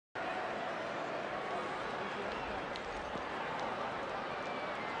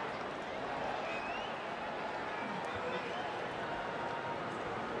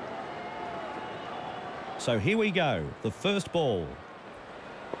So here we go, the first ball.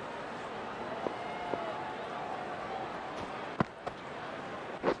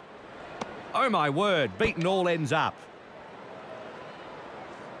 Oh my word, beaten all ends up.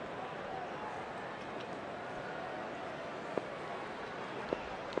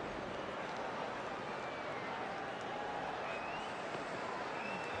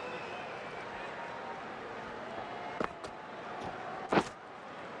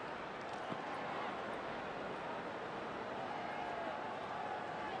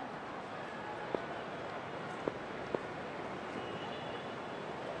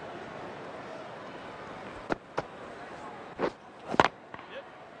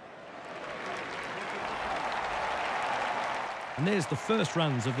 And there's the first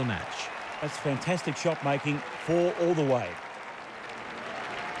runs of the match. That's fantastic shot making, 4 all the way.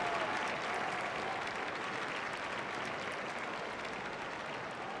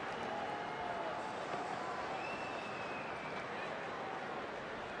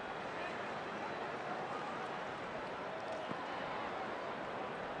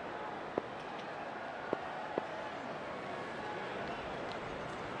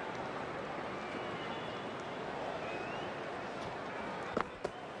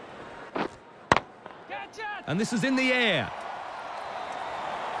 And this is in the air.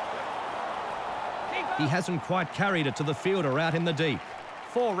 He hasn't quite carried it to the fielder out in the deep.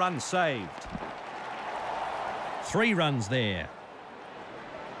 4 runs saved. 3 runs there.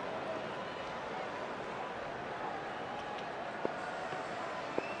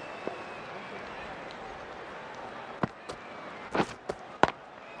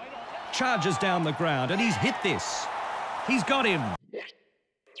 Charges down the ground and he's hit this. He's got him.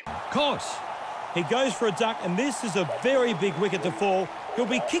 Course. He goes for a duck, and this is a very big wicket to fall. He'll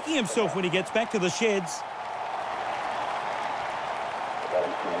be kicking himself when he gets back to the sheds.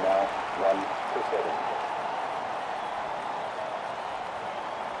 Now 1-7.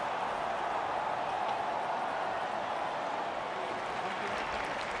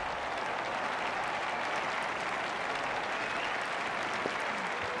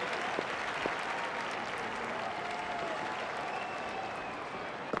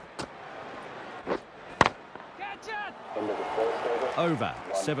 Over,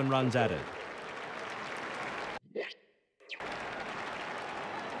 7 runs added.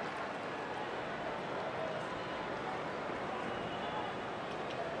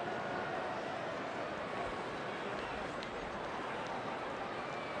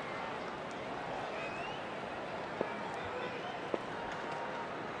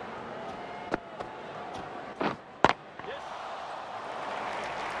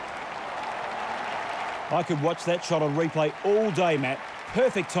 I could watch that shot on replay all day, Matt.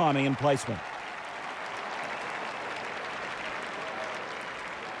 Perfect timing and placement.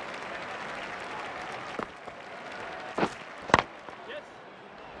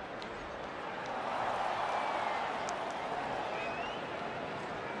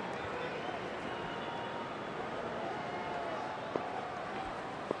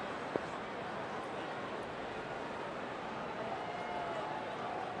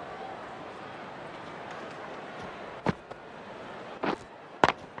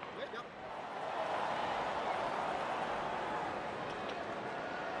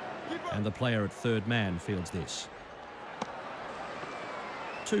 And the player at third man fields this.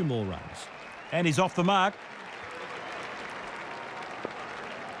 2 more runs. And he's off the mark.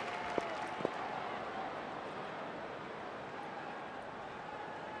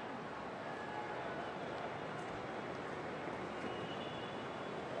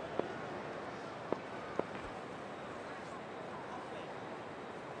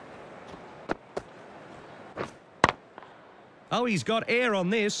 Oh, he's got air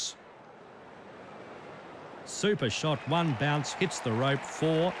on this. Super shot, 1 bounce, hits the rope,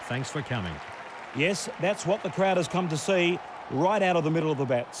 4. Thanks for coming. Yes, that's what the crowd has come to see, right out of the middle of the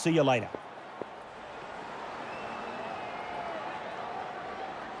bat. See you later.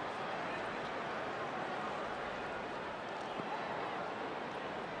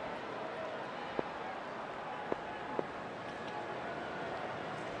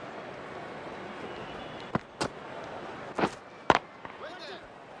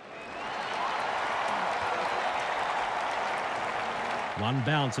 One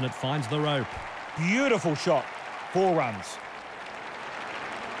bounce and it finds the rope. Beautiful shot. 4 runs.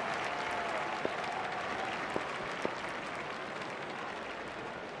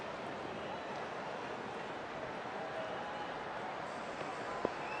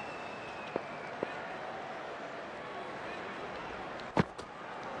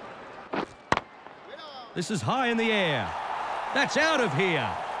 This is high in the air. That's out of here.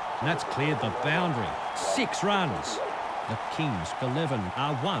 And that's cleared the boundary. 6 runs. The Kings 11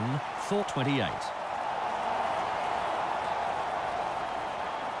 are 1 for 28.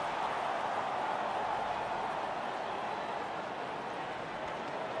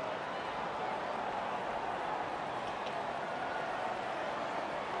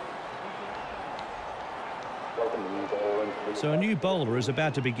 So a new bowler is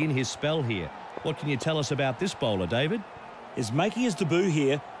about to begin his spell here. What can you tell us about this bowler, David? Is making his debut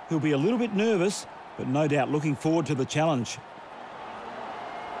here. He'll be a little bit nervous, but no doubt looking forward to the challenge.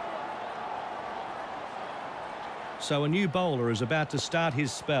 So a new bowler is about to start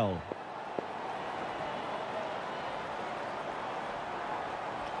his spell.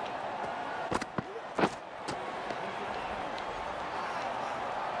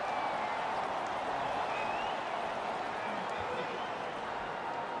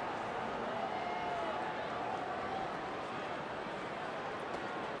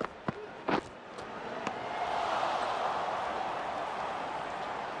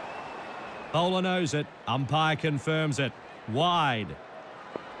 Bowler knows it. Umpire confirms it. Wide.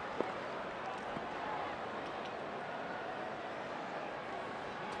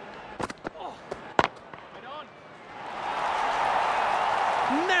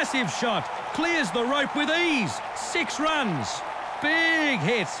 Massive shot. Clears the rope with ease. 6 runs. Big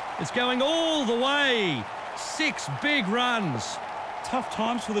hit. It's going all the way. 6 big runs. Tough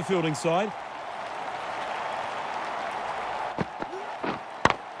times for the fielding side.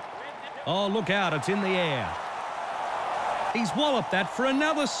 Oh, look out, it's in the air. He's walloped that for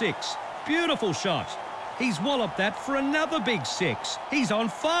another 6. Beautiful shot. He's walloped that for another big 6. He's on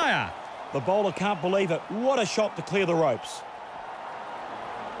fire. The bowler can't believe it. What a shot to clear the ropes.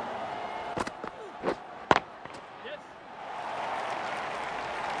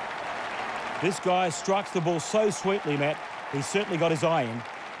 This guy strikes the ball so sweetly, Matt. He's certainly got his eye in.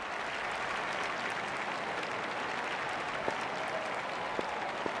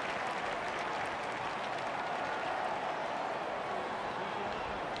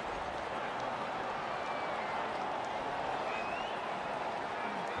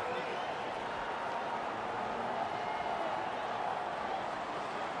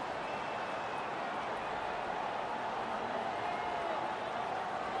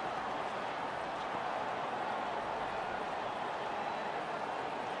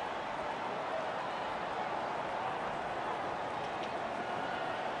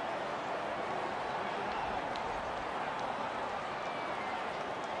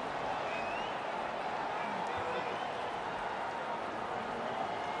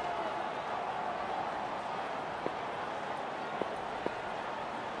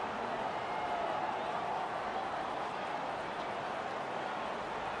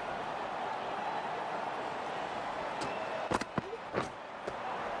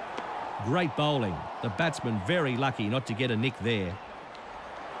 Great bowling. The batsman very lucky not to get a nick there.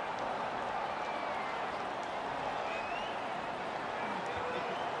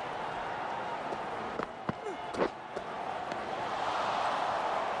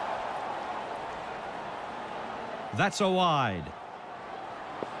 That's a wide.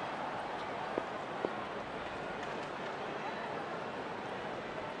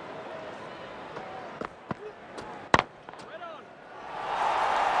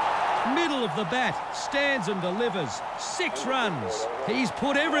 Middle of the bat, stands and delivers. 6 runs. He's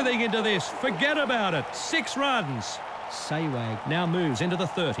put everything into this. Forget about it. 6 runs. Sehwag now moves into the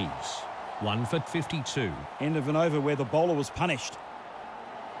 30s. 1 for 52. End of an over where the bowler was punished.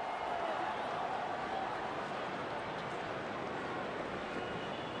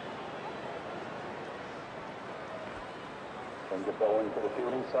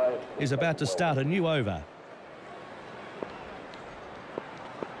 Is about to start a new over.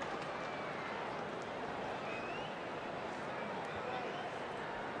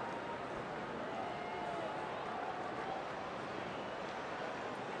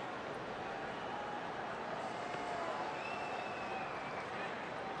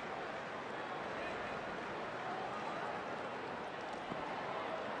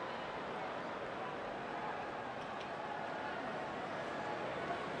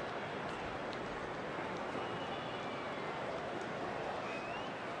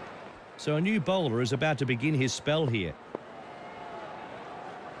 So a new bowler is about to begin his spell here.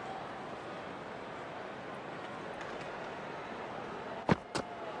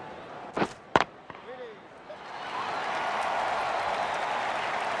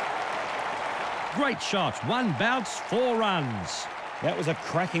 Great shot. 1 bounce, 4 runs. That was a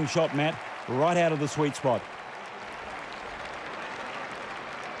cracking shot, Matt. Right out of the sweet spot.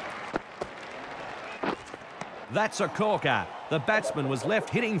 That's a corker. The batsman was left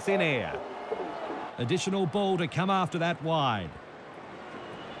hitting thin air. Additional ball to come after that wide.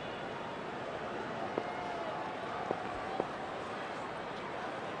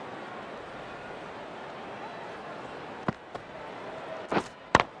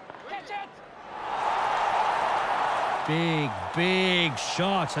 Big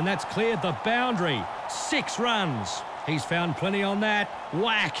shot, and that's cleared the boundary. 6 runs. He's found plenty on that.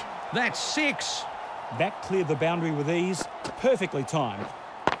 Whack! That's 6. That cleared the boundary with ease. Perfectly timed.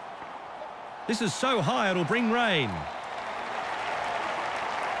 This is so high it'll bring rain.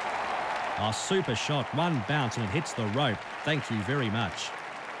 A super shot. One bounce and it hits the rope. Thank you very much.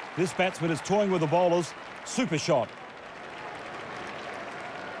 This batsman is toying with the bowlers. Super shot.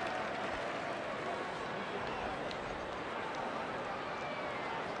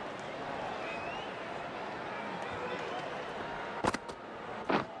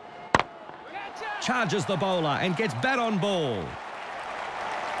 Charges the bowler and gets bat on ball.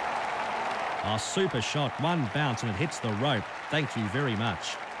 A super shot. One bounce and it hits the rope. Thank you very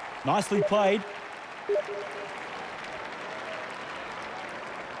much. Nicely played.